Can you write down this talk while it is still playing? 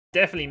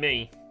Definitely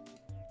me.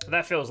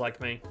 That feels like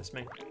me. That's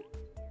me.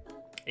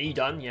 Are you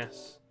done?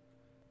 Yes.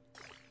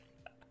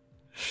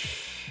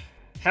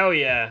 Hell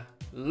yeah.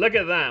 Look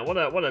at that. What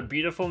a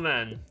beautiful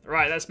man.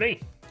 Right, that's me.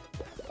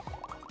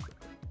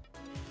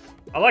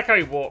 I like how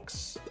he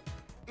walks.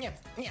 Oh,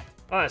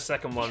 that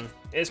second one.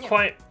 It's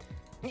quite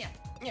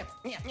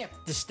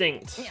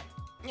distinct.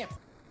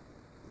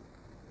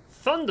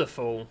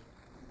 Thunderfall.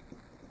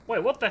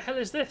 Wait, what the hell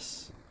is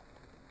this?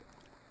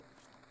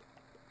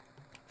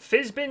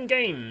 Fizbin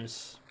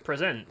Games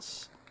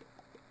presents.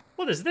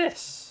 What is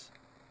this?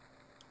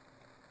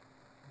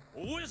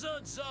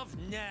 Wizards of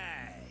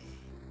Nay.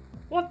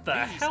 What the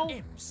These hell?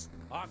 imps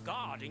are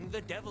guarding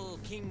the Devil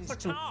King's Like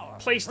some tower.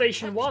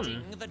 PlayStation 1.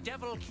 protecting the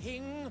Devil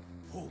King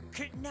who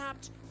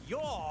kidnapped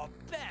your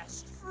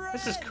best friend.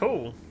 This is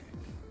cool.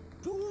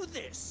 Do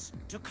this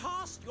to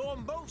cast your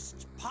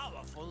most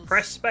powerful.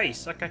 Press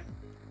space. Okay.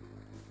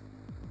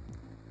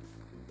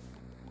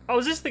 Oh,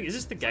 is this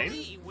the game?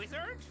 Flee,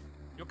 wizard!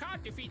 You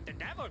can't defeat the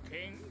Devil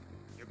King.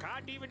 You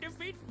can't even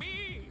defeat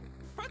me.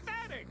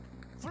 Pathetic.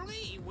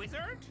 Flee,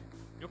 wizard!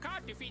 You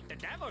can't defeat the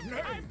Devil King.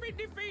 I've been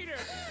defeated.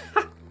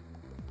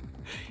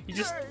 You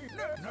just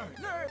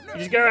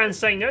go around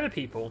saying no to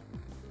people.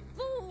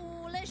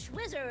 Foolish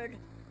wizard,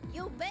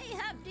 you may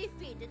have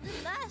defeated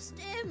the last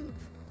imp,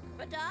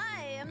 but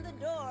I am the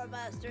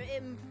Doormaster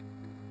imp.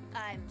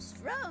 I'm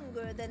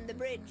stronger than the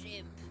bridge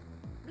imp.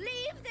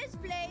 Leave this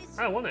place.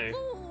 I don't want to.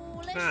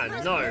 Foolish Ah,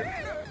 wizard.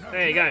 no.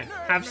 There you go.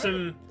 Have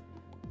some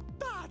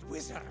Bad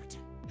wizard.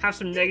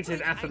 negative You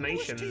bring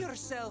affirmation. anguish to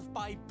yourself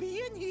by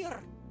being here.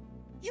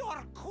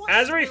 Your quest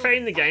As I already will fade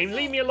in the game, fail,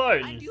 leave me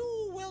alone. and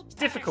you will It's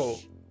difficult.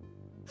 perish.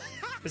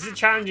 This is a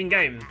challenging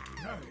game.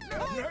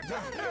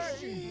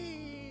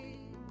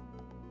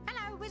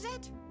 Hello,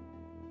 wizard.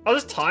 Oh,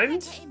 this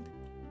timed? Imp.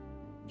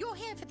 You're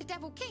here for the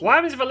Devil King. What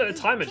happens if I let the You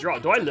timer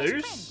drop? Do I kidnapped your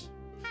lose? best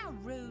friend. How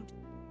rude.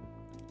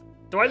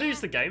 Do I lose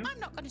the game? I'm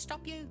not going to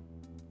stop you.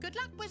 Good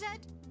luck,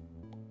 wizard.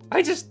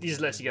 He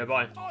just lets you go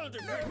by.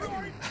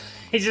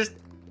 He just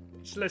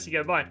lets you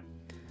go by.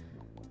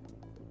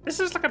 This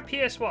is like a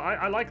PS1.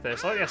 I like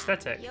this. I like the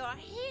aesthetic. You're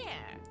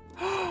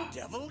here.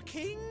 Devil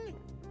King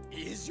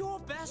is your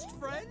best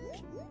friend?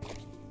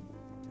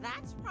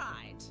 That's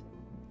right.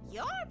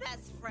 Your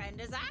best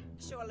friend is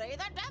actually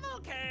the Devil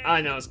King.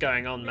 I know what's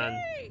going on, man.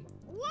 Hey,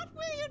 what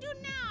will you do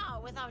now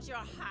without your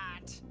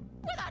hat?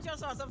 Without your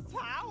source of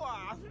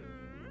power?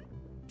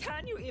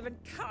 Can you even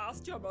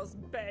cast your most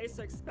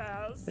basic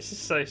spells? This is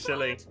so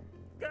silly.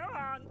 Go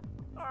on.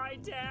 I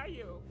dare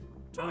you.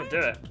 I'm gonna do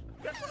it.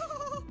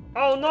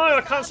 Oh no,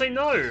 I can't say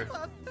no.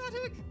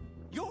 Pathetic.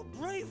 Your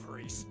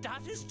bravery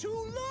stat is too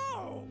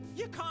low.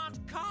 You can't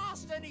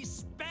cast any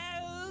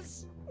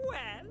spells.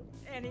 Well,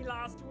 any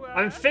last words?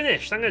 I'm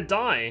finished. I'm gonna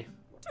die.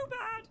 Too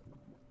bad.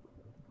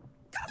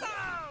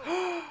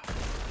 Kaboom!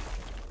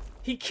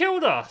 He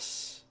killed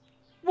us.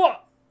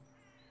 What?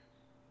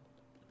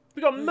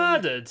 We got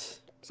murdered.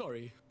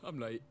 Sorry, I'm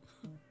late.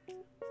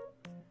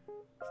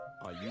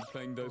 Are you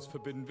playing those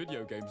forbidden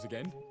video games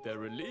again?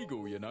 They're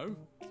illegal, you know.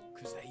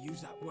 Because they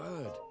use that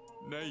word.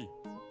 Nay.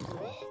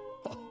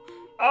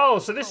 Oh,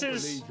 so this Can't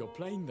is believe you're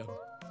playing them.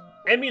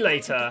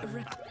 emulator.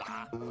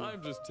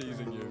 I'm just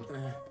teasing you.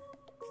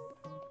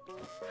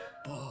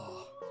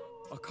 Oh,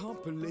 I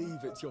can't believe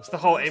it's your the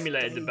whole first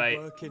emulator day debate.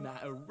 working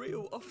at a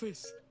real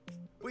office.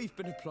 We've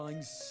been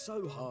applying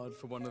so hard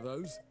for one of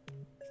those,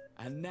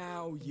 and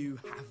now you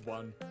have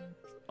one.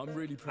 I'm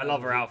really proud. I love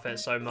of her you. outfit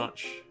so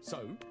much.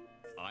 So,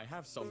 I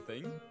have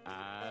something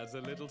as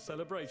a little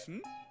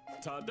celebration.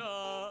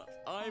 Ta-da!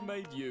 I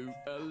made you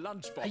a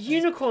lunchbox. A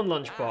unicorn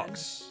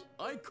lunchbox.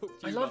 And I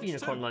cooked you I love lunch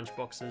unicorn too.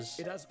 lunchboxes.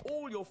 It has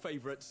all your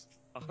favorites.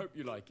 I hope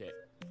you like it.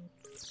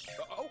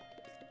 Oh,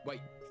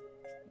 wait.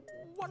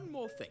 One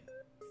more thing.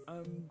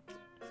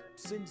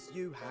 Since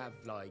you have,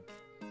 like,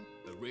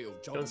 a real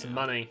job Got some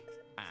now, money.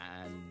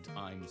 and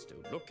I'm still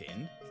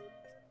looking,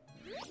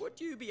 would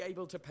you be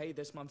able to pay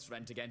this month's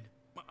rent again?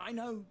 I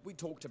know we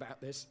talked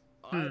about this.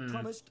 I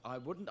promised I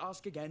wouldn't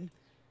ask again,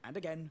 and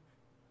again,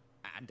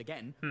 and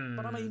again.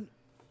 But I mean,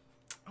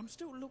 I'm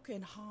still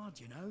looking hard,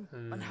 you know?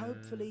 And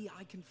hopefully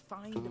I can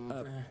find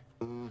a...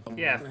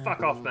 Yeah,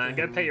 fuck off, man.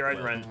 Go pay your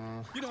own rent.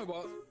 You know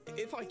what?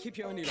 If I keep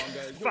you any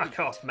longer... you'll Fuck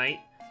be- off, mate.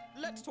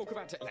 Let's talk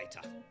about it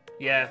later.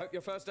 Yeah. Hope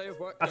your first day of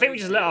work I think we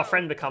goes just let our well.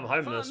 friend become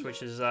homeless, Fun.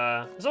 which is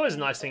it's always a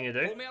nice thing to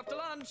do. Call me after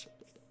lunch.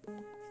 Do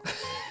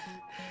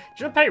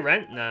you want to pay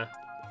rent? Nah.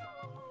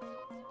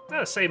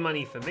 That'll save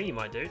money for me,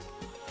 my dude.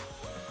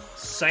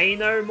 Say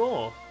no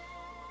more.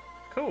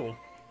 Cool.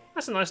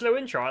 That's a nice little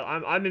intro.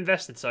 I'm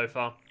invested so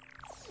far.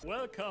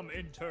 Welcome,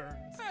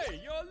 interns.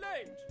 Hey, you're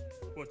late.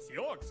 What's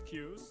your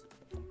excuse?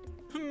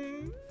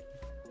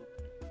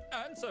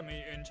 Answer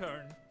me,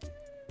 intern.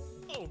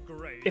 Oh,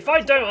 great. If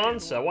I don't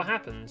answer, what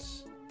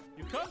happens?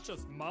 You can't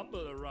just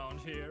mumble around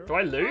here. Do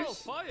I lose? I'll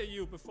fire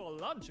you before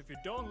lunch if you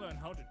don't learn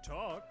how to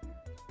talk.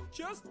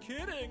 Just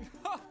kidding.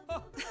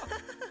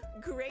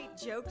 Great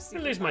jokes. I'm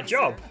gonna lose my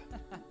job.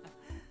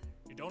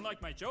 You don't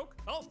like my joke?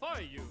 I'll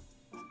fire you.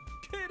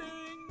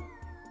 Kidding.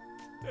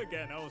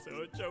 Again,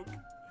 also a joke.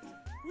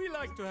 We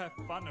like to have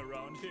fun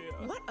around here.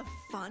 What a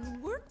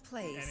fun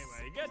workplace.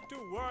 Anyway, get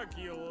to work,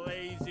 you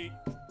lazy.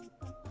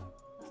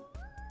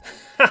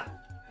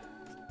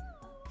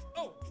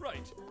 Oh,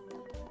 right.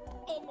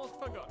 Almost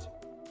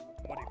forgot.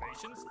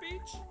 Motivation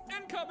speech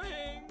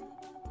incoming.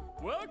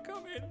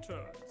 Welcome,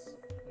 interns.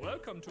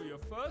 Welcome to your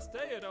first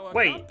day at our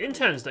Wait, company.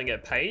 interns don't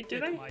get paid, do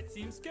It they? might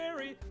seem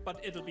scary, but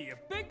it'll be a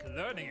big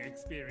learning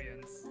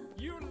experience.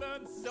 You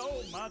learn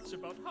so much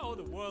about how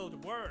the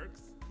world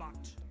works,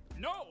 but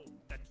know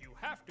that you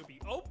have to be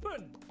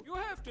open. You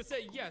have to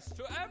say yes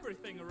to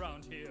everything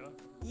around here.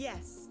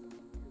 Yes.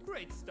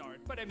 Great start,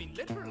 but I mean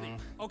literally,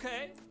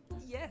 okay?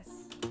 Yes.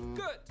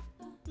 Good.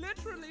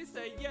 Literally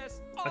say yes.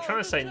 I'm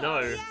trying to say no.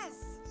 Yes.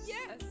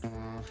 Yes.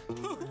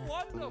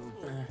 Wonderful.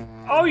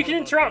 Oh, you can How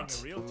about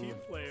interrupt. being a real team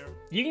player?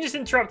 You can just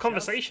interrupt Just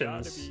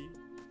conversations. gotta be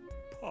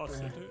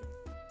positive.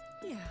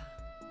 Yeah.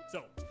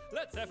 So,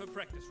 let's have a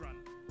practice run.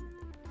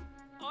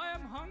 I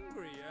am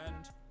hungry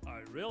and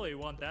I really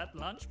want that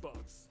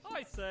lunchbox.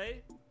 I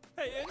say,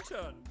 hey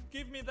intern,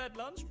 give me that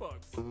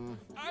lunchbox.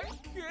 I'm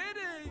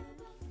kidding.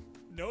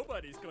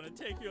 Nobody's gonna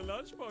take your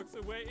lunchbox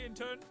away,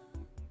 intern.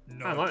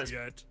 Not like this-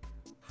 yet.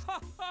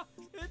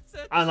 It's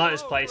a I like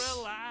this joke, place.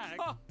 relax.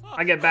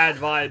 I get bad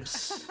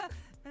vibes.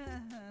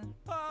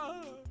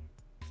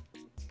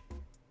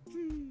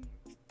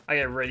 I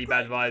get really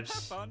bad Have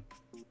vibes. fun.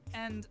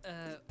 And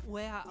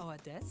where are our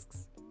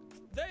desks?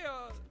 They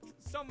are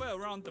somewhere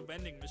around the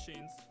vending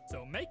machines.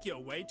 So make your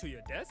way to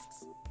your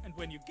desks, and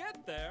when you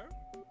get there,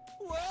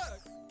 work.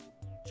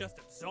 Just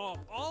absorb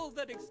all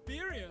that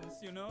experience,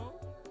 you know?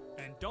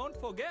 And don't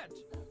forget,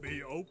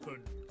 be open.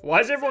 Why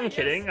is everyone Yes,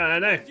 kidding? I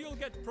don't know. and you'll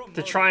get To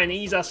promoted. try and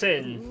ease us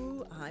in.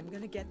 Ooh, I'm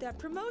gonna get that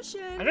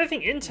promotion. I don't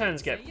think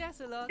interns get... Say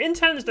yes a lot.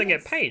 Interns don't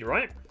get paid,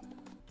 right?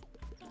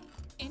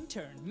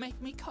 Intern, make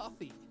me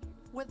coffee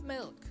with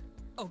milk,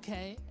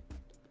 okay?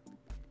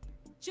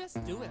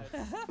 Just do it.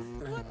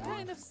 What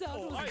kind of sound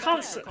Oh, was I can't like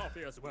s- the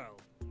coffee as well,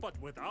 but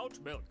without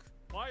milk.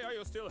 Why are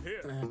you still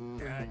here?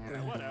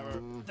 Yeah,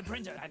 whatever. The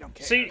printer, I don't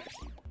care. See,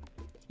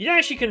 you don't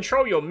actually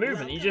control your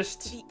movement. You Welcome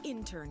just... to the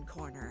intern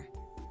corner.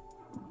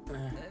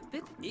 a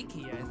bit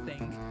icky, I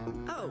think.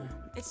 Oh,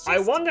 it's just... I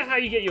wonder how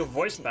you get your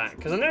voice back,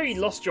 because I know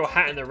you lost your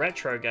hat in the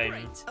retro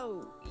game.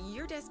 Oh,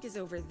 your desk is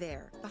over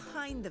there,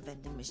 behind the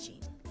vending machine.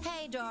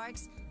 Hey,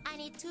 dorks. I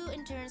need 2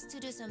 interns to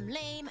do some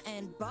lame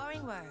and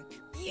boring work.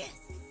 Yes.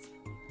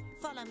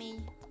 Follow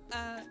me.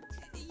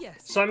 Yes.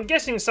 So I'm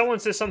guessing someone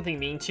says something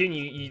mean to you, and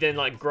you then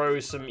like grow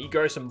some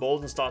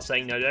balls and start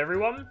saying no to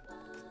everyone.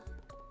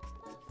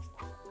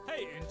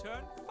 Hey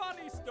intern,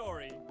 funny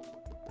story.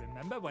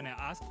 Remember when I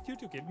asked you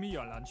to give me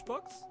your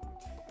lunchbox?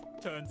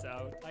 Turns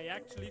out I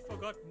actually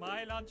forgot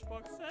my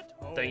lunchbox at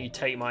home. Don't you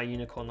take my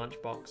unicorn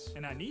lunchbox?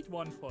 And I need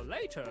one for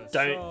later,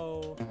 Don't-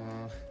 so...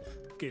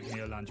 Give me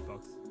your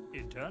lunchbox.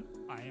 Intern,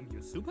 I am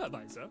your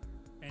supervisor.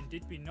 And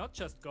did we not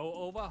just go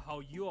over how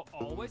you are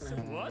always the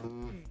what?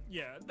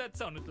 Yeah, that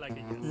sounded like a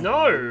yes.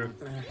 No!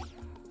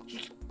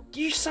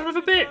 You son of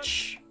a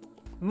bitch!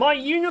 My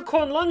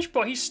unicorn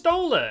lunchbox, he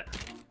stole it!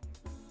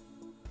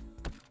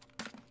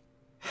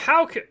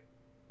 How could...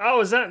 Oh,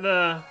 is that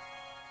the...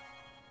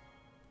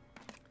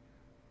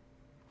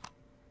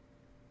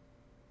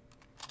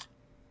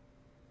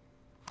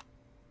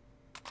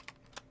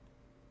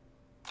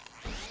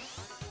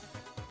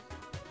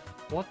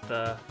 What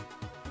the...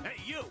 Hey,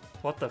 you!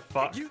 What the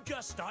fuck? Did you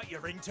just start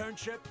your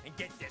internship and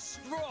get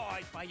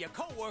destroyed by your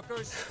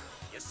coworkers?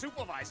 Your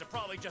supervisor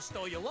probably just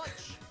stole your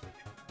lunch.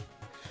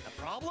 The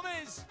problem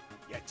is,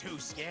 you're too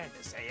scared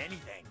to say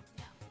anything.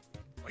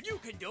 Well, you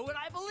can do it.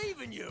 I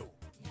believe in you.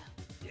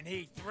 You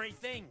need 3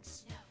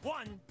 things.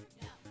 1,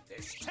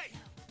 this tape.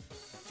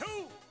 2,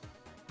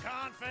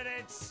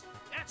 confidence.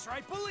 That's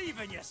right. Believe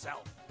in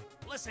yourself.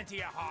 Listen to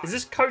your heart. Is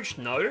this Coach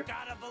No? You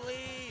gotta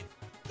believe.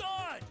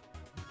 Good.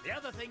 The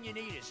other thing you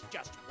need is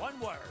just 1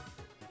 word.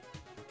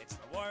 It's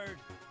the word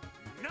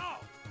no.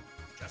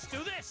 Just do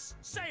this.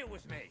 Say it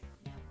with me.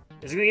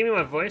 Is he gonna give me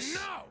my voice?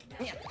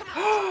 No. Come on,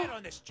 try it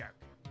on this jerk.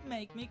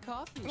 Make me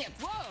coffee.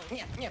 Whoa!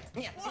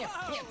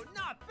 Whoa,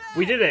 not bad.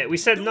 We did it. We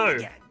said Do it no.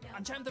 again.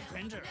 Unjam the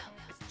printer.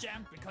 It's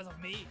jammed because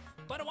of me.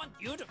 But I want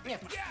you to... Yeah.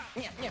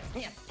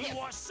 You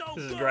are so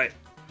This is good. great.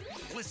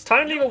 Listen,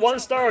 Time to leave a you know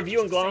 1-star it's review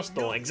on outrageous to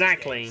say Glassdoor. no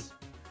Exactly. these days.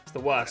 It's the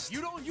If worst.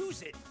 you don't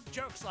use it,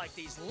 jerks like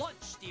these lunch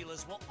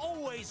stealers will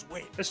always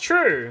win. It's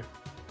true.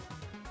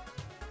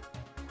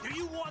 Do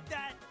you want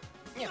that?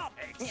 No,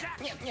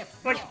 exactly.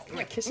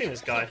 Like kissing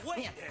this guy.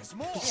 Wait, there's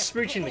more. He's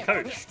smooching the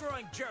coach.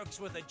 Destroying jerks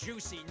with a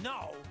juicy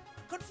no.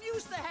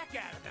 Confuse the heck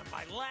out of them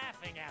by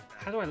laughing at them.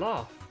 How do I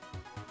laugh?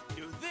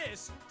 Do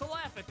this to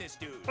laugh at this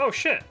dude. Oh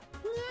shit.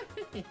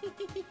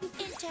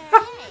 Intern,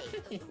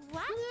 hey.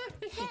 What?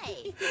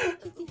 Hey.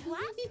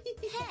 What?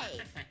 Hey.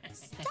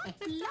 Stop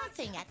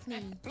laughing at me.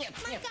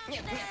 My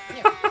goodness.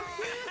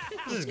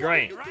 This is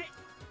great. Right?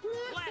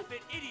 Laugh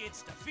at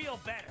idiots to feel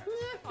better.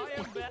 I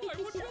am bad. Why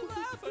would you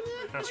laugh at me?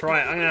 That's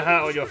right. I'm gonna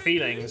hurt all your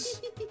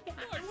feelings.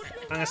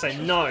 I'm gonna say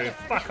no.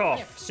 Fuck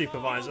off,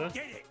 supervisor.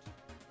 Get it?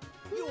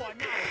 You are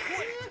now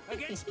equipped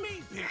against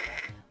mean people.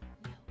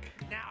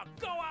 Now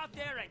go out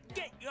there and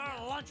get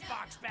your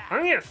lunchbox back. I'm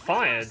gonna get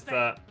fired, Namaste.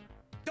 but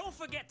Don't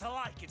forget to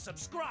like and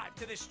subscribe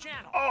to this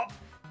channel. oh,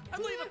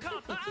 And leave a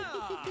comment.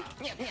 Ah,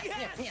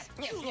 yes,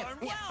 you learn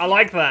well. I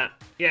like that.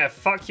 Yeah,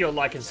 fuck your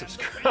like and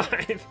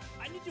subscribe.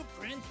 I need to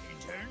print,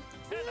 intern.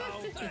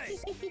 Hello. Hey.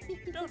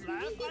 Don't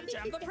laugh. I'll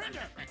jam the printer.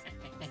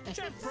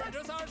 Jet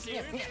printers are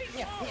serious.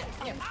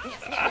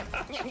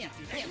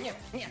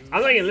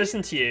 I'm not gonna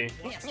listen to you.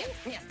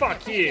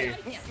 Fuck you.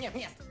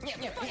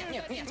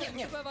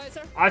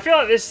 Supervisor. I feel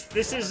like this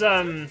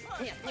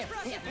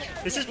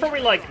is probably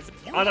like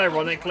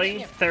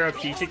unironically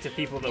therapeutic to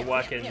people that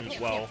work in,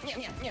 well,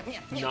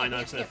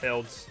 99% of the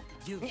fields.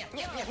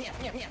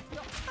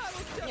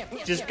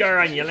 Just go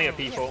around yelling at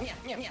people.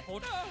 Oh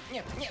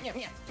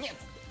no.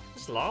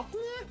 Just laugh.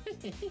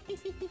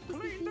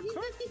 Clean the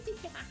cook.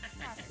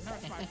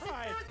 Not my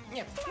pride.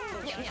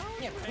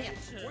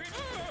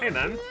 Hey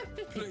man,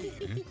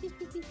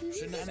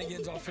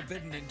 Shenanigans are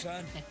forbidden,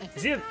 intern.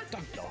 is he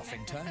Don't laugh,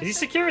 intern. is he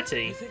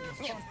security? So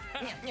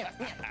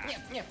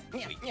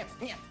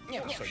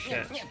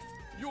Shit.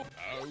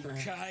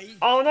 Okay.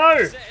 Oh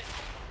no!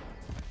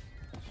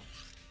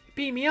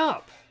 Beat me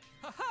up.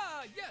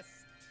 Haha, yes.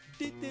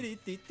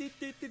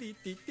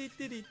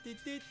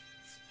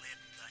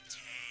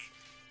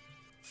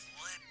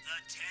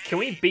 Can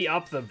we beat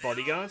up the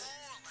bodyguard?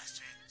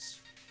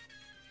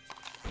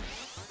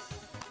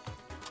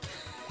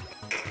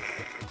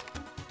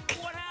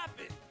 What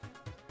happened?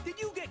 Did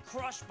you get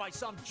crushed by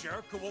some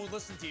jerk who won't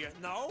listen to you?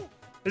 No?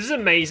 This is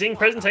amazing.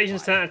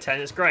 Presentation's 10 out of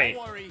 10. It's great.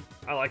 Don't worry.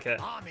 I like it.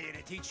 I'm here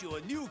to teach you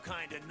a new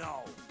kind of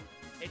no.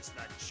 It's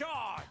the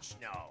charge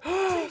no.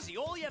 It's easy.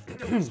 All you have to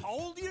do is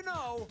hold your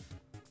no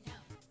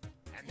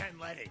and then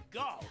let it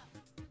go.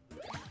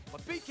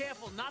 But be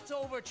careful not to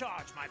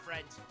overcharge, my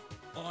friends.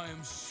 I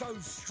am so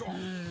strong.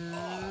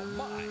 Oh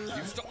my!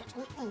 You stopped.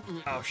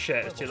 Oh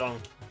shit, it's too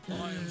long.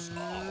 I am so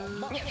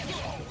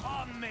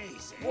oh,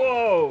 amazing.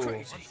 Whoa!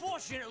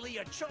 Unfortunately,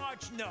 a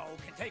charge no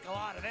can take a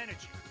lot of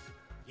energy.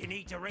 You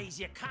need to raise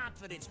your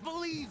confidence,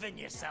 believe in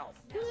yourself.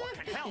 What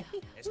can help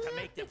is to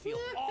make them feel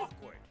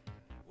awkward,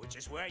 which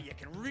is where you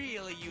can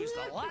really use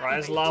the laughing. Right,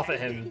 let's laugh at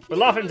him. We'll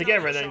laugh at him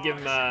together and then give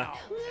him And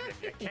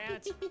if you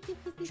can't,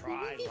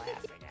 try laughing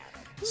at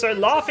him. So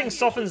laughing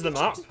softens them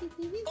up.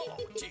 Oh,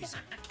 jeez.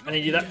 And then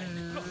you do that.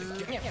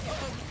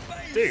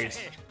 Dude,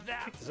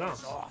 That kick his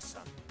was ass.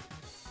 awesome.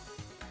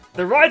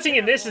 The writing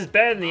in this is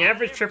better than the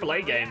average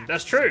AAA game.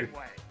 That's true.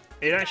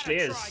 It actually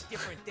Try is.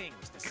 different things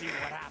to see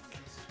what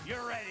happens.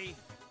 You're ready.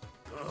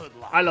 Good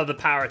luck. I love the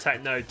power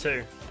attack node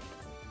too.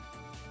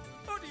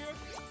 Oh dear.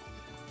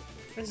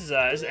 This is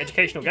an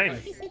educational game.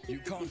 You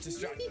can't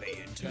distract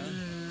me, intern.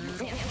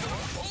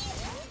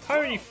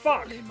 Holy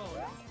fuck!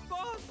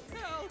 Boss,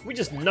 help. We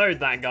just node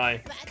that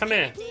guy. Come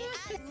here.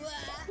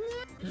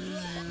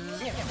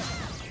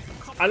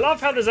 I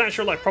love how there's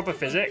actual like proper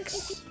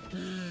physics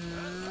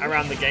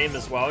around the game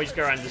as well. You just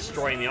go around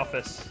destroying the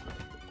office.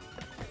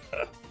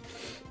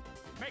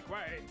 Make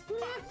way.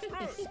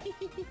 Fast,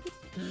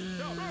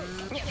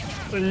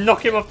 So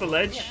knock him off the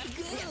ledge.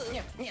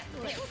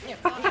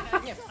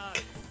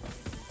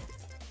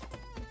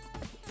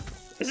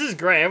 This is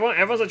great.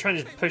 Everyone's like trying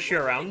to just push you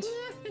around.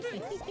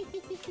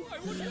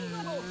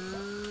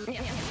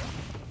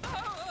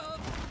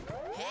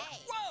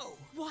 Whoa!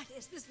 What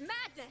is this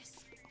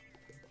madness?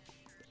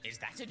 Is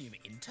that a new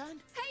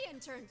intern? Hey,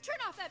 intern, turn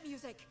off that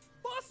music.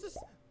 Bosses,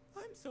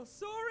 I'm so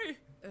sorry.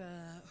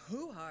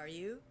 Who are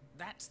you?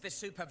 That's the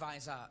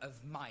supervisor of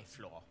my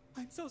floor.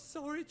 I'm so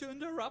sorry to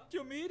interrupt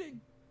your meeting.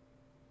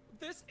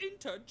 This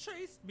intern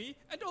chased me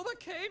and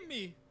overcame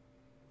me.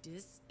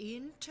 This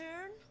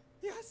intern?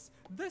 Yes,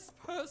 this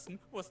person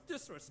was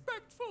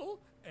disrespectful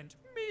and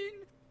mean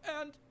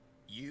and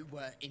You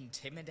were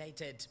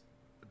intimidated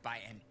by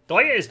an. Do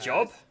I get his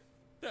job?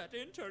 that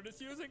intern is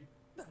using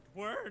that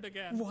word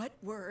again. What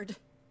word?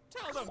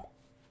 Tell them.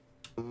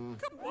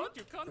 Come on,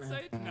 you can't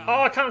say it now.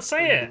 Oh, I can't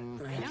say it.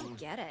 I don't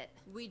get it.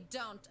 We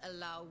don't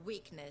allow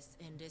weakness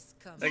in this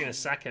They're company. gonna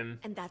sack him.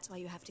 And that's why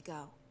you have to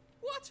go.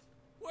 What?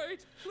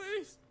 Wait,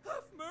 please,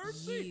 have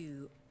mercy.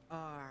 You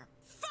are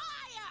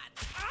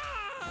Fired!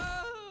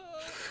 Ah!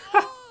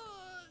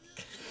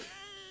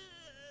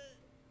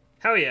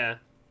 Hell yeah.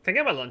 Can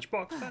I get my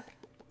lunchbox back?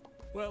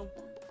 Well,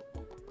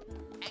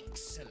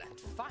 Excellent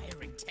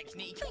firing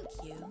technique. Thank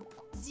you.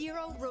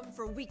 Zero room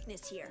for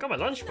weakness here. Got my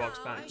lunchbox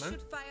Now I back, man.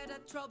 should fire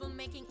that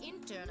troublemaking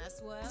intern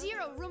as well.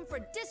 Zero room for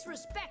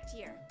disrespect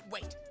here.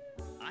 Wait,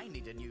 I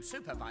need a new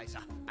supervisor,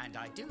 and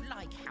I do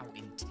like how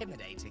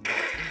intimidating that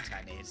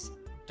intern is.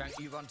 Don't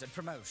you want a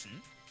promotion?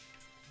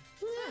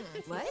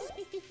 What?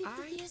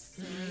 Are you serious?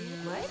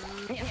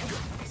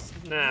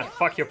 What? Nah,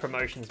 fuck your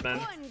promotions, man.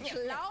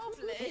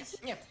 Unglaublich.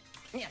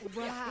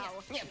 Wow.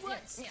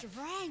 What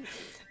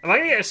strength. Am I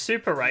gonna get a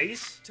super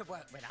raise? To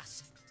work with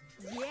us.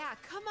 Yeah,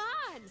 come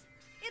on.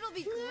 It'll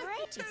be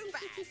great.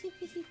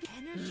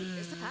 Energy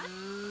is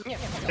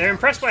hot. They're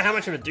impressed by how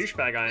much of a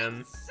douchebag I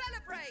am.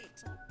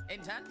 Celebrate!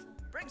 Intern,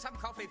 bring some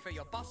coffee for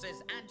your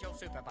bosses and your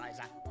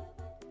supervisor.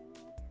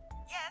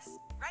 Yes,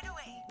 right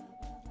away.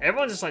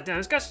 Everyone's just like, damn,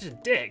 this guy's such a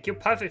dick. You're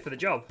perfect for the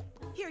job.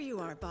 Here you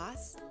are,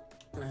 boss.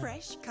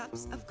 Fresh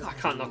cups of I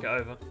coffee. can't knock it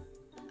over.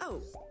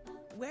 Oh,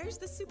 where's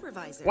the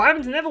supervisor? What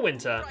happened to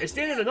Neverwinter? It's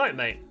the end of the night,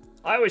 mate.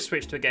 I always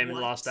switch to a game in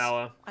the last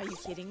hour. Are you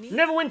kidding me?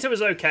 Neverwinter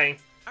was okay.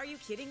 Are you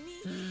kidding me?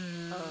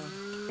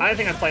 I don't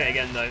think I'd play it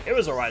again, though. It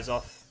was alright,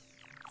 Zoth.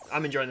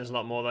 I'm enjoying this a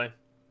lot more, though.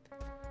 Oh,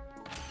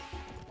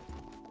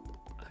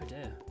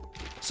 dear.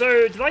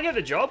 So, did I get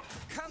the job?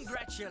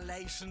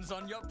 Congratulations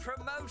on your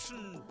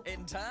promotion,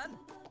 intern.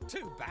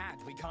 Too bad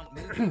we can't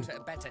move you to a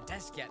better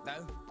desk yet,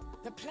 though.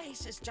 The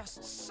place is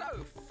just so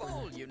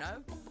full, you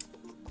know.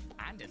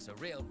 And it's a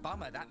real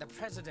bummer that the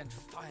president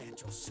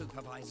fired your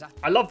supervisor.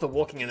 I love the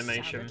walking He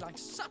animation. sounded like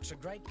such a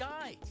great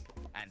guy,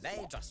 and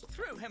they just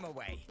threw him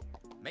away.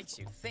 Makes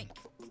you think.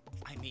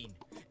 I mean,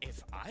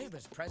 if I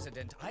was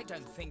president, I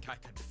don't think I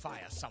could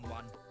fire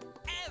someone.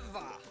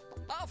 Ever!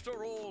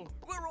 After all,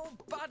 we're all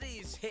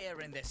buddies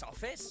here in this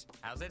office.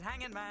 How's it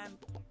hanging, man?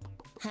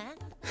 Huh?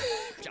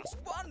 Just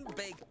one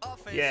big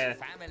office Yeah.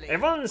 family.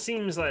 Everyone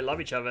seems like love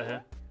each other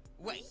here.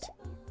 Wait,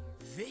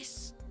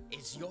 this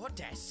is your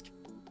desk?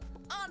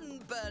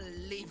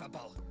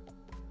 Unbelievable!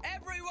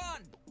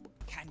 Everyone!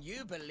 Can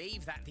you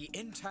believe that the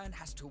intern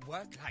has to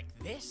work like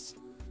this?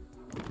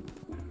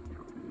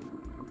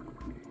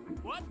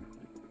 What?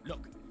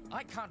 Look,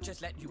 I can't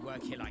just let you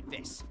work here like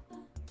this.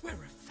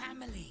 We're a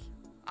family.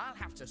 I'll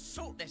have to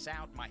sort this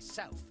out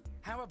myself.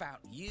 How about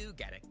you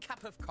get a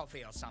cup of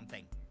coffee or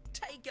something?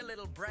 Take a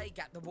little break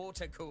at the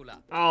water cooler.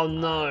 Oh,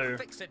 no. I'll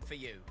fix it for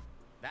you.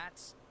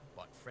 That's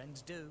what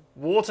friends do.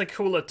 Water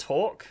cooler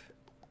talk?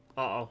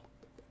 Uh-oh.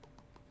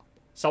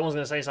 Someone's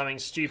gonna say something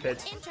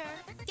stupid. Intern,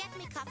 get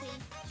me coffee.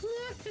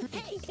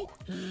 Hey.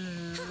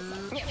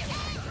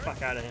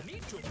 Fuck out of here.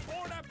 Need to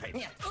pour that paper.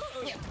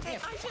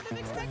 I should have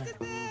expected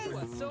this. You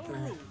are so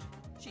rude.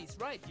 She's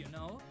right, you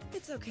know.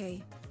 It's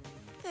okay.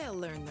 They'll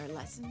learn their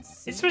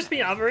lessons. It's supposed to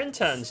be other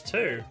interns,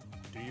 too.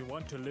 Do you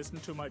want to listen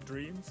to my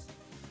dreams?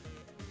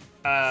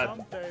 Uh,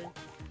 Someday,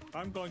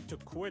 I'm going to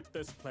quit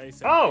this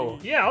place. And oh,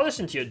 be yeah, I'll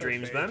listen to your a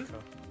dreams, man. baker.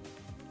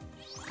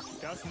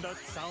 Doesn't that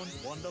sound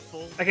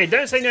wonderful? Okay,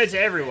 don't say no to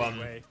everyone.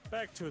 Anyway,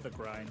 back to the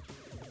grind.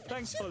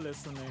 Thanks for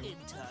listening.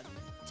 Intern,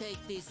 take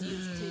this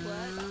used to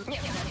work.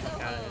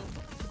 Are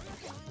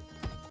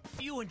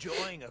you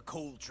enjoying a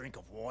cold drink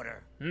of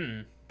water?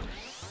 Delicious.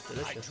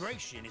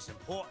 Hydration is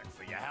important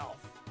for your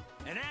health.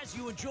 And as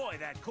you enjoy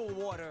that cool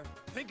water,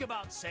 think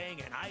about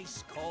saying an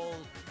ice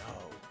cold no.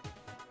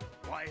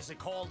 Why is it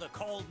called a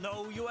cold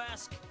no, you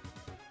ask?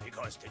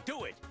 Because to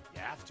do it, you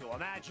have to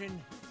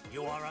imagine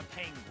you are a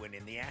penguin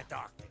in the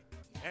Antarctic.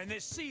 And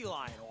this sea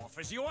lion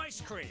offers you ice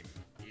cream,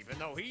 even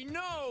though he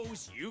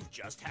knows you've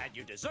just had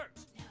your dessert.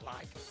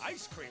 Like,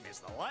 ice cream is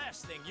the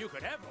last thing you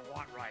could ever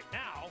want right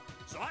now.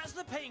 So as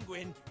the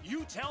penguin,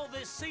 you tell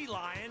this sea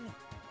lion,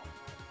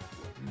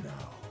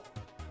 no.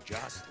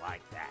 Just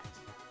like that.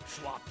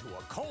 Swap to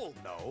a cold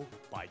no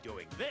by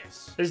doing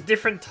this. There's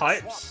different Swap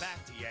types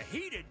back to your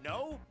heated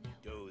no,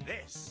 do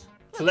this.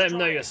 to let them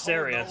know Try you're a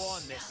cold no on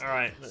serious. this.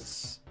 Alright,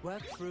 let's...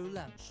 Work through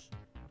lunch.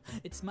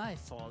 It's my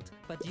fault,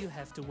 but you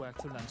have to work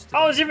through lunch today.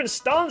 Oh, there's different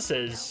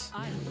stances.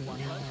 I'm the one.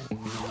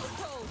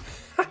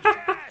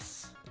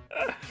 Yes!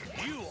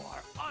 You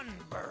are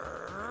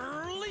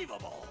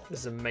unbelievable!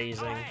 This is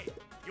amazing. Oh, hey,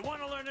 you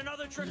want to learn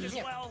another trick as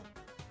well?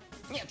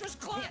 Just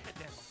clap at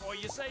them before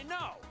you say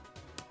no.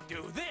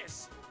 Do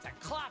this to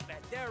clap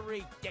at their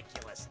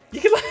ridiculousness.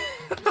 You can...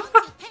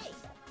 Hey.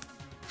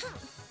 Huh.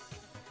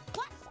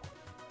 What?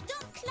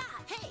 Don't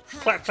clap. Hey.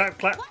 clap, clap,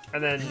 clap,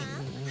 and then...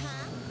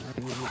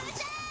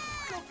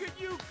 Look at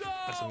you go!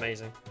 That's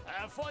amazing.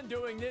 Have fun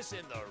doing this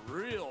in the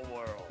real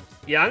world.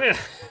 Yeah, I'm gonna...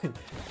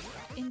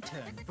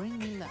 Intern, bring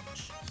me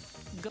lunch.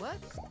 What?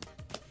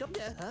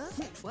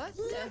 What?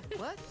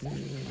 What?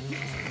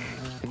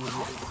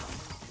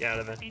 Get out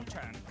of it.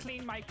 Intern,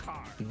 clean my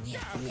car.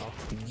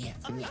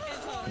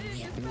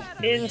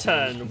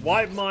 Intern,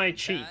 wipe my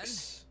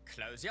cheeks.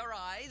 Close your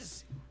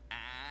eyes,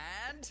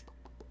 and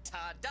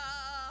ta-da!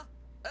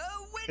 A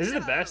window! This is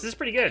the best. This is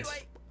pretty good.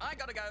 Anyway, I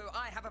gotta go.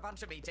 I have a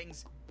bunch of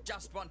meetings.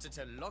 Just wanted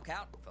to look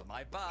out for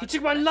my bug. He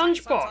took my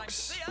Let's have lunchbox.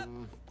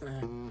 some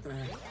time. See ya.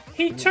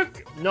 He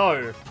took...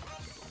 No.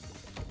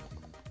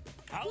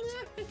 Halt!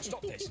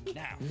 Stop this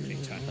now,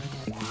 intern.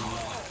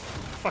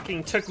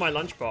 Fucking took my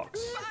lunchbox.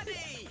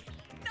 Buddy!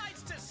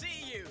 Nice to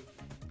see you!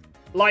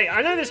 Like,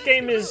 I know this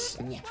game is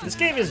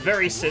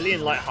very silly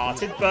and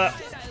lighthearted, but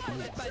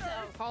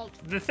Halt.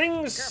 the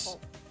things...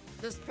 Careful.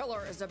 This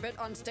pillar is a bit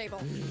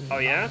unstable. Oh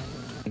yeah?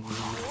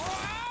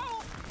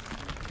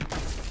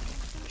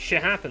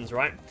 Shit happens,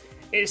 right?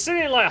 It's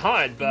silly and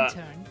lighthearted, but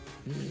Intern.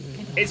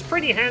 it's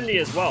pretty handy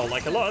as well.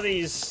 Like, a lot of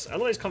these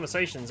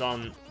conversations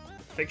aren't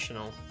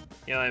fictional.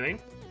 You know what I mean?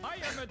 I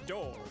am a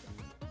door.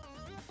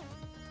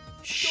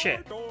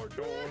 Shit. Door,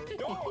 door,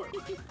 door.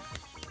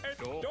 A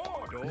door,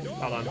 door, door.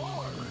 Hold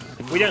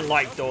on. We don't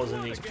like doors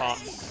in these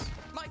parts.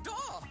 My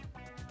door!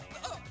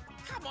 Oh,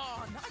 come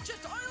on! I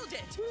just oiled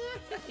it!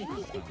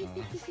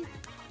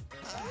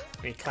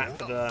 We clap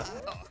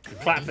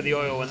for the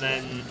oil and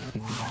then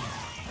there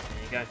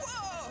you go.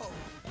 Whoa!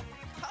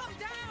 Calm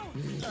down!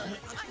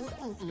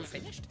 You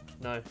finished?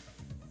 No.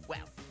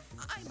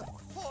 I'm a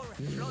poor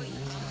employee.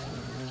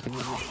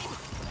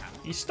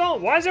 You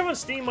start. Why is everyone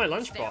stealing my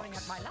Staring at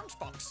lunchbox? my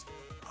lunchbox.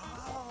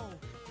 Oh,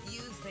 you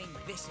think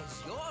this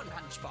is your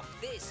lunchbox?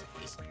 This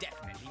is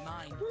definitely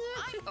mine.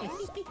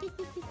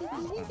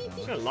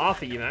 I'm gonna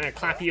laugh at you, man. I'm gonna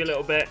clap you a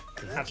little bit.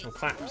 Have some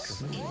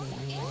claps.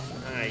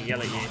 I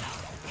yell at you.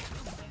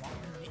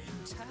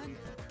 Intern,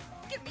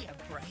 give me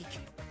a break.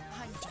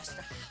 I'm just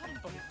a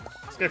humble.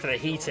 Let's go for the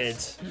heated.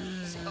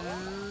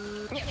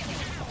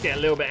 Get a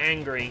little bit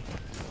angry.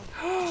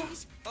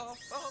 Jeez. Oh,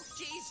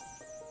 jeez.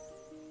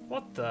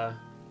 What the?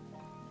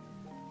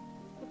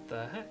 What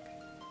the heck?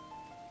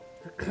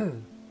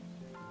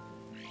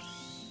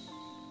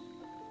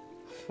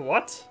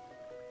 What?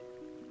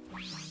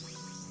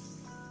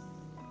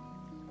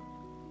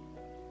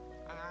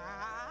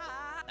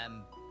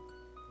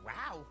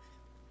 Wow.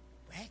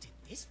 Where did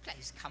this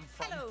place come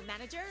from? Hello,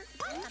 manager.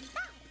 Welcome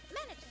back,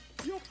 manager.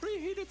 Your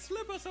preheated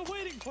slippers are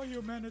waiting for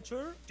you,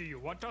 manager. Do you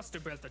want us to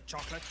build the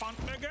chocolate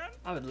fountain again?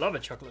 I would love a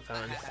chocolate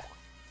fountain.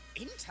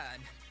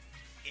 Intern.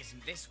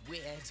 Isn't this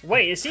weird?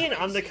 Wait, is he an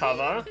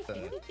undercover?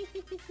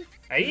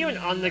 Are you an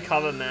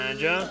undercover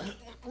manager?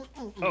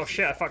 Oh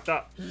shit, I fucked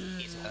up.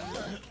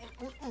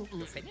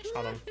 You finished?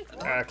 Hold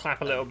on.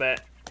 Clap a little bit.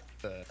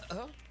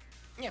 Oh.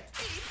 Yeah.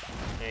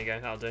 There you go,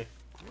 that'll do.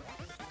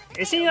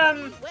 Is he, Well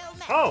met.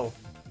 Oh!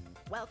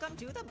 Welcome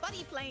to the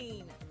Buddy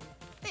Plane.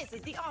 This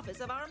is the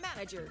office of our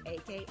manager,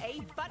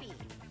 aka Buddy.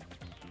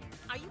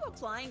 Are you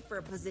applying for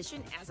a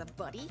position as a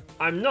buddy?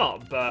 I'm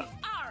not, but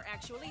Are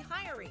actually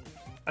hiring.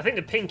 I think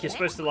the pink is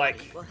supposed to,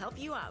 like, We'll help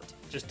you out.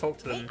 just talk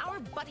to May them. our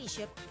buddy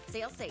ship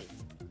sail safe.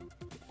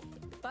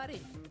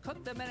 Buddy,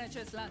 cook the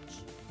manager's lunch.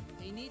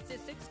 He needs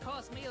his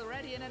 6-course meal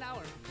ready in an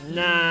hour.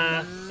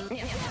 Nah.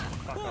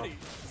 Fuck off. Buddy,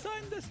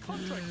 sign this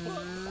contract,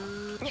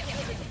 bud.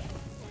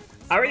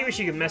 I really wish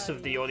you could mess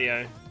with the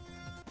audio.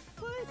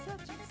 Why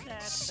such a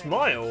sad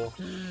Smile?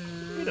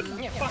 Who the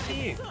fuck are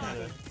you?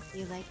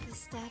 You like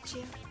this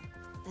statue?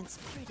 That's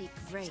pretty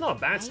great. It's not a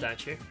bad right?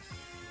 statue.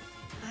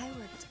 I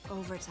worked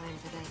overtime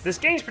for this. This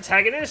game's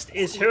protagonist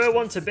is who I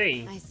want to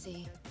be. I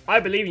see. I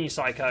believe in you,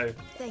 Psycho.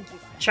 Thank you,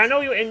 friend.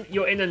 Channel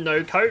your inner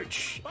no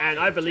coach, and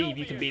I believe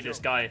you can be this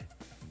guy.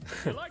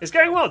 It's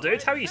going well,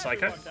 dude. How are you,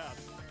 Psycho? Everyone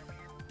does.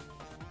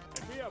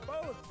 And we are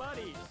both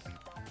buddies.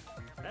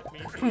 That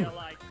means we are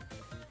like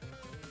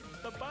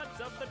the butts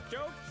of the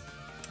jokes.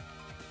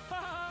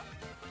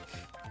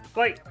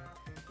 Like,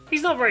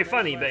 he's not very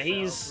funny, but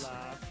he's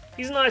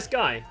a nice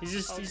guy. He's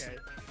just Okay.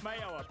 May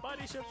our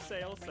buddy ship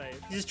sail safe.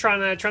 he's just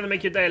trying to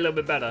make your day a little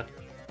bit better,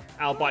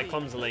 albeit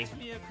clumsily. Get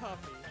me a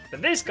coffee.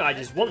 But this guy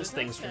just wants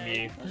things from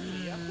you.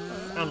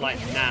 I'm like,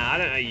 nah, I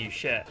don't owe you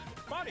shit.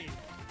 Buddy,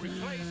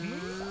 replace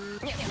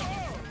move.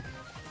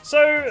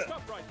 So,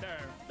 Stop right there.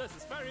 This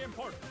is very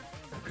important.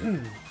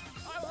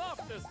 I love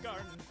this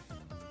garden.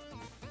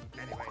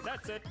 Anyway,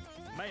 that's it.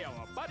 May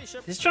our buddy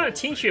ship. he's trying to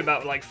teach you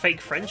about like fake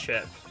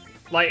friendship.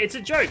 Like, it's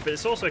a joke, but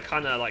it's also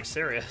kind of like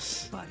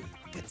serious. Buddy,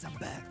 get some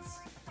bets.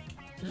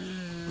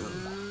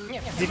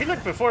 If you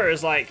look before, it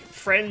was like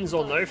friends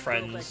or no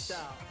friends.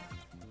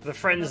 The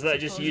friends that are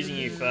just using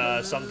you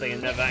for something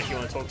and never actually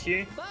want to talk to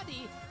you.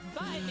 Buddy,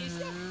 buy me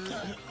some.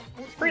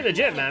 It's pretty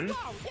legit, man.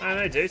 I don't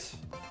know, dude.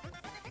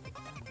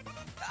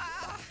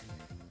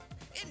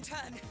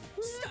 Intern,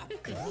 stop.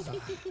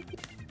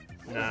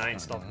 Nah, I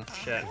ain't stopping for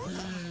shit.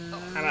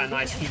 How about a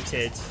nice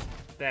heated?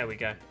 There we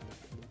go.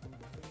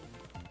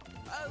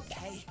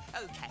 Okay.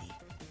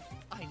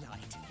 I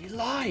lied. You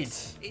lied.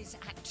 Is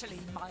actually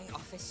my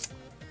office.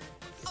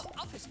 Oh,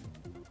 office.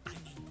 I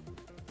mean,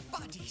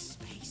 buddy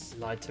space.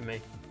 You lied to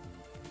me.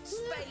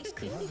 Space.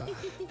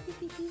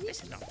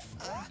 This is not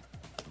fair.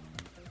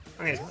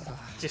 Okay,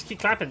 just keep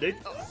clapping, dude.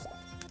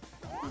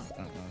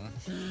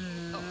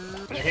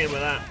 Hit him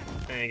with that.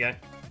 There you go.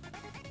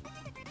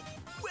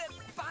 We're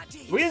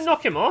buddies. We didn't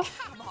knock him off.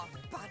 Come on,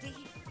 buddy.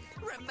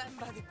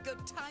 Remember the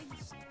good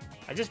times.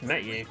 I just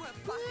met you. We're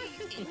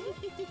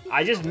buddies.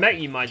 I just met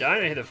you, my dude. I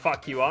don't know who the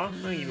fuck you are.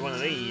 I'm gonna give you one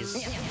of these.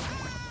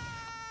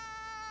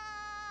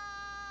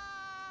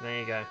 There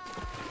you go.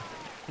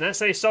 And that's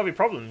how you solve your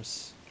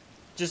problems.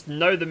 Just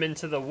know them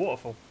into the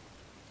waterfall.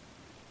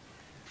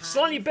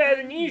 Slightly better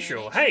than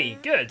usual. Hey,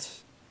 good.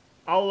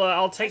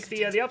 I'll take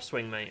the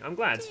upswing, mate. I'm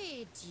glad.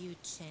 Did you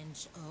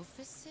change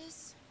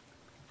offices?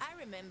 I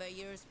remember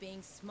yours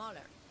being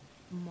smaller,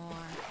 more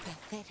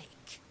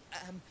pathetic.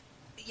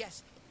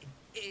 Yes,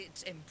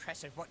 it's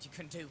impressive what you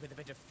can do with a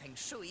bit of feng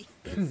shui.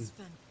 It's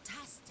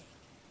fantastic.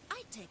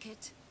 I take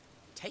it.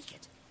 Take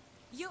it.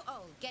 You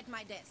all get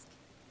my desk.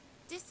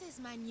 This is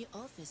my new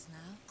office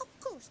now. Of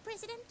course,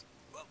 President.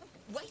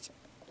 Wait.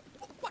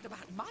 What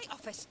about my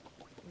office?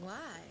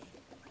 Why?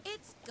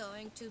 It's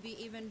going to be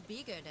even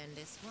bigger than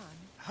this one.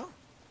 Oh,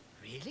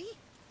 really?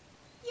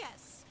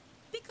 Yes,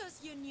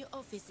 because your new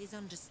office is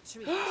on the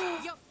street.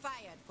 You're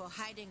fired for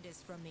hiding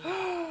this from me.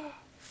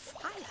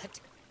 Fired?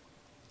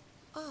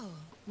 Oh,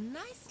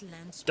 nice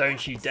lunch.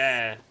 Don't you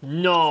dare.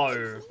 No.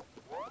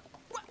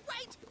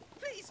 Wait,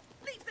 please,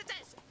 leave the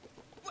desk.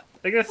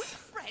 They're gonna We're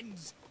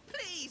friends,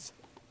 please.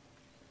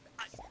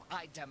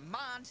 I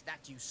demand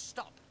that you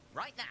stop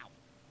right now.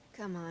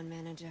 Come on,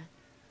 manager.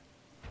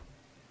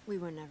 We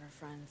were never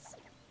friends.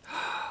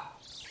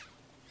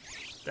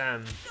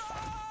 Damn.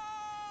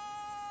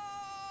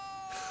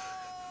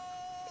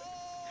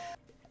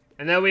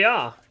 And there we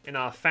are, in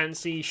our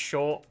fancy,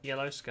 short,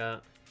 yellow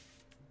skirt.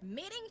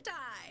 Meeting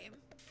time.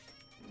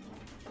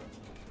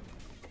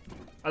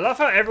 I love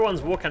how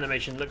everyone's walk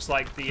animation looks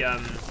like the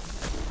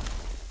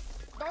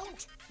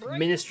Don't break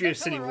Ministry the of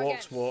City pillar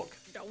Walks again. walk.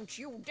 Don't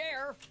you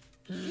dare.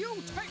 You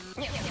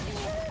take.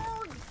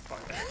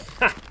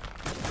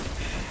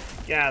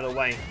 Get out of the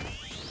way.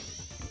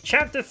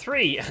 Chapter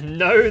 3,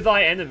 Know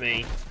Thy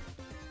Enemy.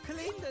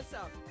 Clean this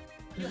up.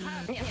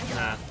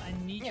 Nah, I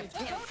need you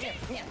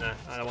to nah,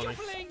 I don't want to.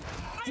 Pling.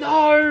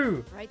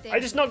 No! Right there. I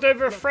just knocked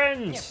over a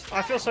friend.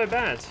 I feel so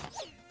bad.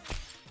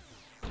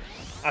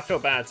 I feel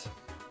bad.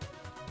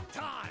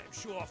 Time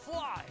sure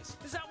flies.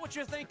 Is that what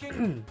you're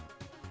thinking?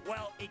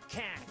 Well, it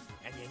can,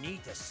 and you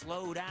need to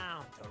slow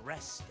down to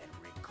rest and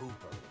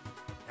recuperate.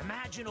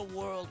 Imagine a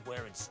world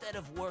where instead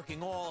of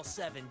working all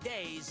 7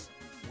 days,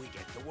 we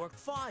get to work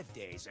 5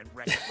 days and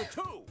rest for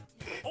 2.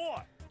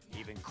 Or,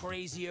 even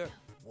crazier,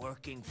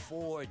 working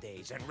 4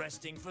 days and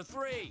resting for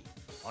 3.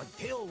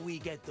 Until we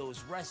get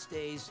those rest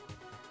days,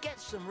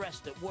 get some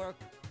rest at work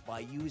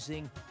by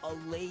using a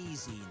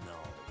lazy no.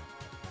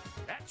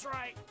 That's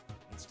right.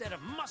 Instead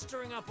of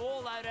mustering up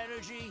all that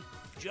energy,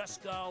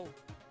 just go,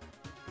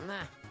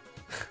 nah.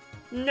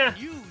 Nah.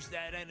 Use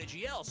that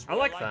energy elsewhere, I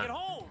like that. at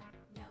home.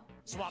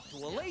 Swap to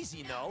a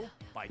lazy no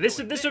by This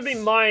doing would be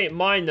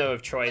my no of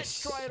Let's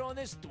choice. try it on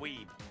this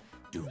dweeb.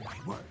 Do my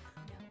work.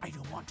 I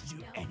don't want to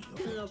do any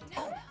of it.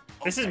 Oh,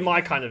 This is okay.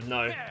 my kind of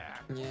no. Yeah,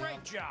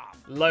 great job.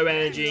 Low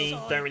energy,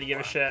 don't really give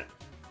a shit.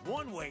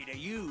 One way to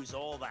use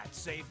all that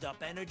saved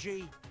up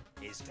energy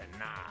is to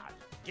nod.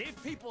 Give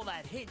people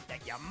that hint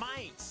that you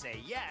might say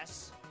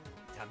yes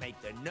to make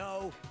the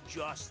no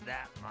just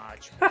that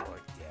much more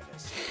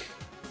devastating.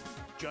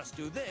 Just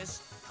do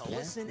this to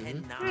listen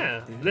and nod.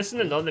 Yeah, listen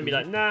and nod and be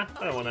like, nah,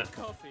 I don't want it.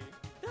 Coffee.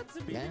 That's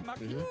a bit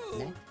macro.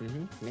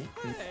 And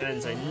then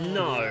say,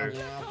 no.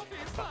 Coffee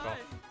is Fuck off.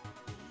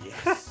 fine.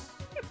 Yes.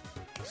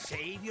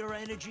 Save your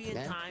energy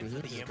and time for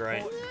the great.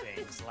 important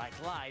things like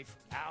life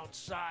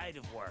outside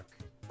of work.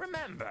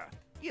 Remember,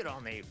 you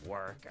don't need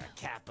work or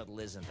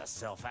capitalism to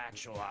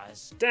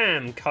self-actualize.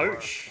 Damn,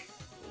 coach.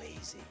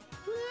 Lazy.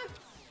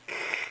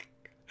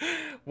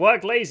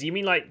 Work lazy? You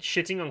mean like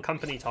shitting on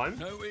company time?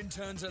 No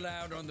interns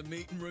allowed on the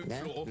meeting room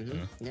floor.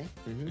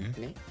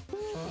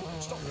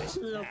 Stop this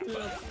now.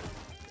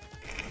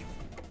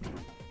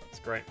 It's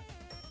great.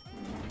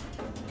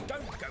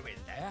 Don't go in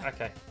there.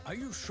 Okay. Are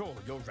you sure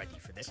you're ready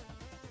for this?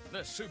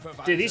 The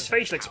supervisor. Dude, these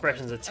facial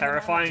expressions are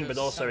terrifying, but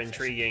also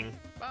intriguing.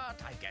 But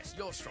I guess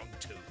you're strong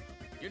too.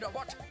 You know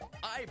what?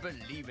 I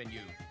believe in you.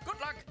 Good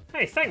luck.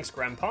 Hey, thanks,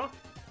 Grandpa.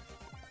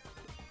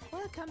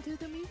 Welcome to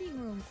the meeting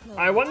room floor.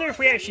 I wonder if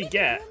we actually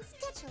get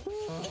the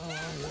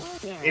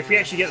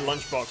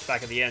lunchbox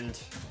back at the end.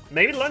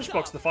 Maybe the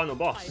lunchbox is the final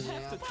boss. I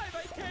have to buy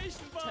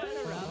vacation, Turn bud.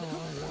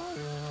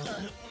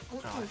 around.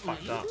 Oh, I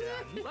fucked up.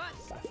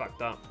 I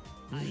fucked up.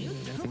 Get out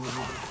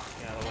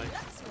of the way.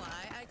 That's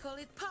why I call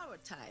it power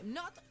time,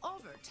 not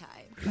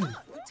overtime.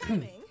 Oh, good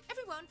timing.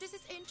 Everyone, this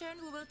is intern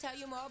who will tell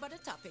you more about the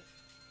topic.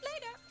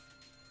 Later.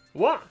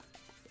 What?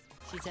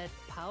 She said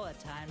power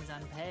time's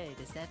unpaid.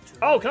 Is that true?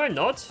 Oh, can I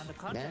nod? On the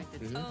contract,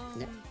 it's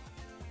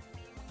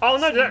Oh,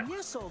 no, that...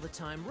 Yes, all the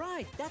time.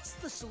 Right. That's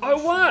the solution. Oh,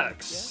 it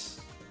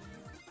works.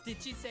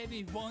 Did she say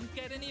we won't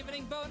get an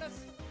evening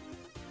bonus?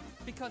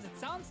 Because it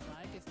sounds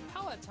like if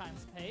power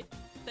time's paid,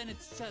 then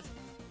it's just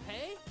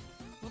pay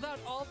without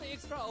all the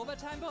extra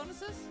overtime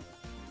bonuses?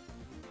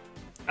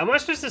 Am I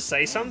supposed to say I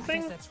guess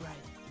something? that's right.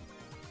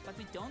 But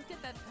we don't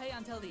get that pay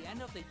until the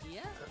end of the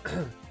year?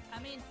 I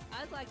mean,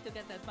 I'd like to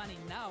get that money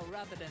now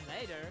rather than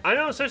later. I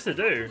know what I'm supposed to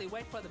do. Probably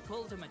wait for the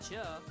pool to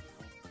mature.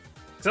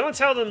 Because I want to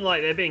tell them,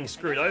 like, they're being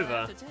screwed And then over.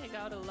 I'll have to take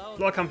out a loan A lot of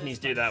for companies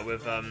this do that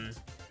month's with, rent.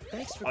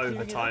 Thanks for clearing it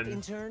up, overtime.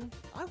 intern.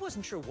 I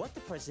wasn't sure what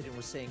the president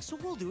was saying, so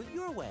we'll do it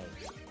your way.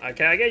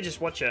 Okay, I gotta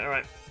just watch it,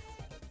 alright.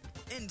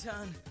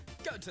 Intern,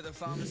 go to the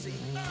pharmacy.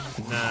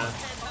 Nah.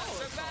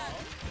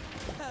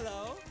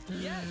 Hello?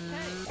 Yes,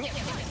 hey.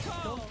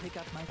 Don't pick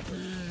up my foot.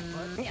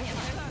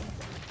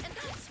 And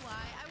that's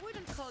why I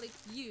wouldn't call it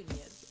union.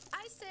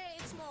 I say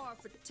it's more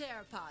for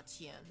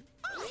Terpartian.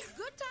 Oh,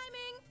 good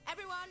timing.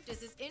 Everyone,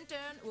 this is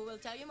intern who will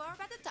tell you more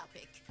about the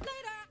topic. Later.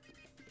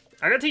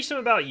 I gotta teach them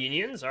about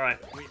unions? Alright,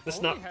 let's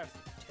Only not... have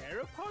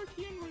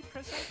Terrapartian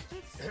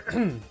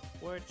representatives,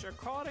 which,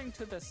 according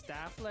to the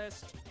staff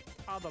list,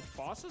 are the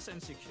bosses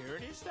and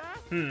security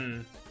staff.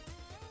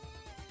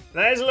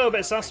 That is a little bit I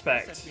guess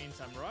suspect. that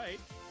means I'm right.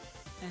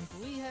 And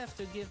we have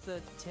to give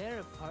the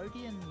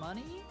Terrapartian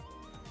money?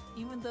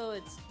 Even though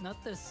it's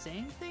not the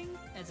same thing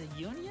as a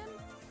union?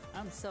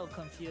 I'm so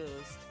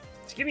confused.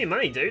 Just give me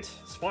money, dude.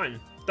 It's fine.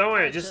 Don't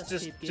worry, I'll just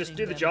keep do giving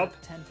the them job.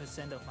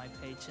 10% of my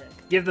paycheck.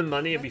 Give them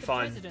money, it'll Like be the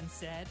fine. president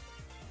said,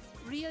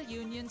 real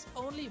unions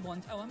only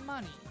want our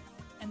money.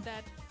 And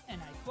that, and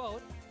I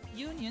quote,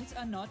 unions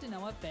are not in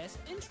our best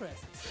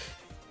interests.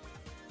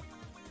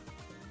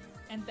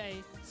 and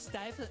they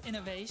stifle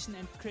innovation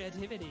and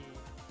creativity.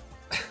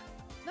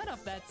 None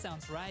of that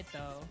sounds right,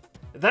 though.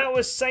 That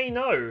was Say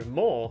No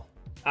More.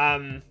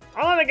 I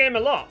like the game a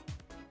lot.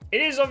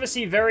 It is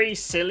obviously very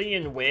silly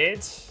and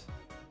weird,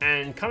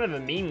 and kind of a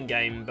meme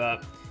game,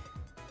 but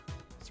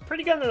it's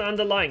pretty good an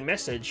underlying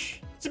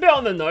message. It's a bit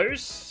on the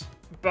nose,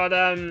 but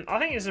I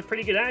think it's a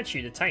pretty good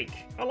attitude to take.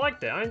 I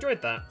liked it. I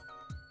enjoyed that.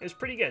 It was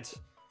pretty good.